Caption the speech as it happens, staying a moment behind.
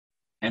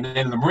And then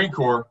in the Marine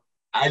Corps,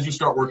 as you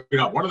start working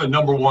up, one of the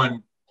number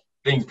one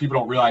things people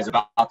don't realize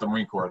about the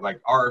Marine Corps, like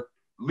our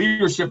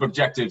leadership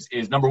objectives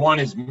is number one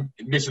is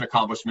mission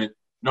accomplishment.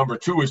 Number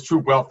two is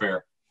troop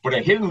welfare. But a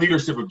hidden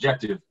leadership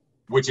objective,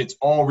 which it's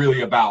all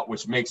really about,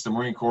 which makes the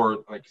Marine Corps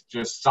like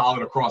just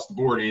solid across the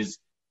board, is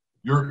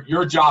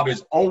your job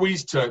is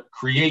always to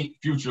create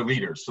future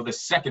leaders. So the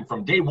second,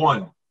 from day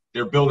one,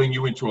 they're building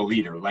you into a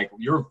leader. Like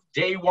your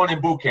day one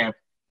in boot camp,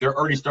 they're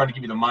already starting to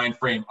give you the mind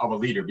frame of a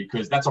leader,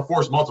 because that's a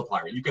force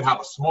multiplier. You could have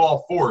a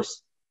small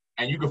force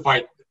and you can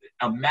fight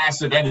a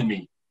massive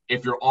enemy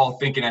if you're all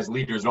thinking as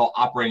leaders, all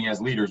operating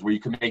as leaders, where you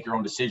can make your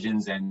own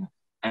decisions and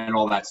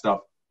all that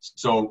stuff.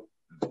 So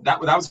that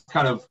was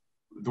kind of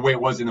the way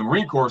it was in the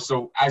Marine Corps.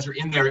 So as you're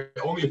in there,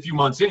 only a few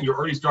months in, you're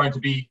already starting to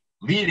be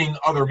leading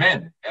other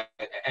men.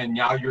 And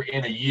now you're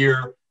in a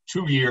year,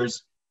 2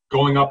 years,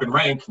 going up in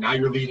rank. Now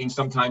you're leading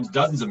sometimes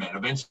dozens of men,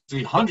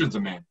 eventually hundreds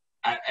of men.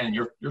 And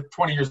you're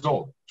 20 years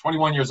old,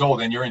 21 years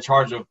old, and you're in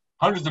charge of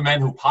hundreds of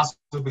men who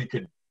possibly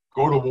could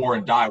go to war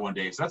and die one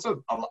day. So that's a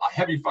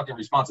heavy fucking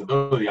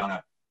responsibility on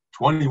a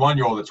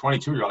 21-year-old, a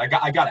 22-year-old.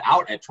 I got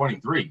out at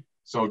 23.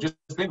 So just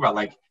think about,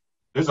 like,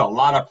 there's a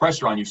lot of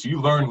pressure on you. So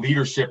you learn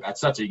leadership at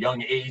such a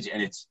young age,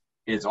 and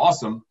it's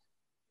awesome.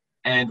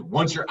 And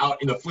once you're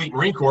out in the Fleet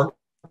Marine Corps,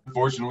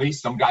 unfortunately,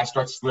 some guys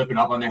start slipping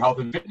up on their health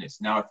and fitness.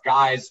 Now, if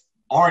guys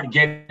aren't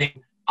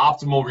getting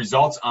optimal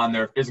results on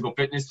their physical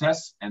fitness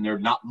tests and they're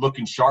not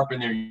looking sharp in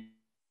their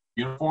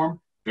uniform,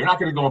 they're not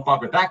going to go and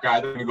fuck with that guy.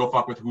 They're going to go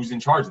fuck with who's in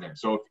charge of them.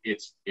 So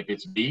if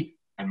it's me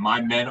and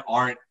my men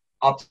aren't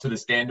up to the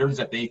standards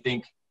that they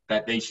think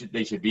that they should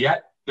be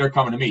at, they're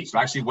coming to me. So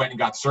I actually went and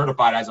got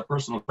certified as a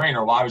personal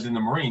trainer while I was in the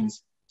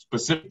Marines,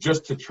 specific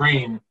just to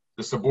train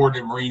the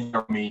subordinate Marines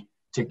of me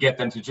to get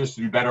them to just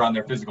do better on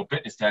their physical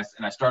fitness tests.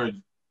 And I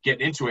started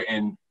getting into it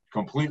and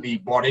completely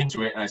bought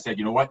into it. And I said,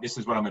 you know what, this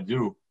is what I'm going to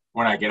do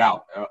when I get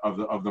out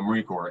of the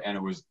Marine Corps.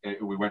 And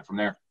we went from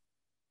there.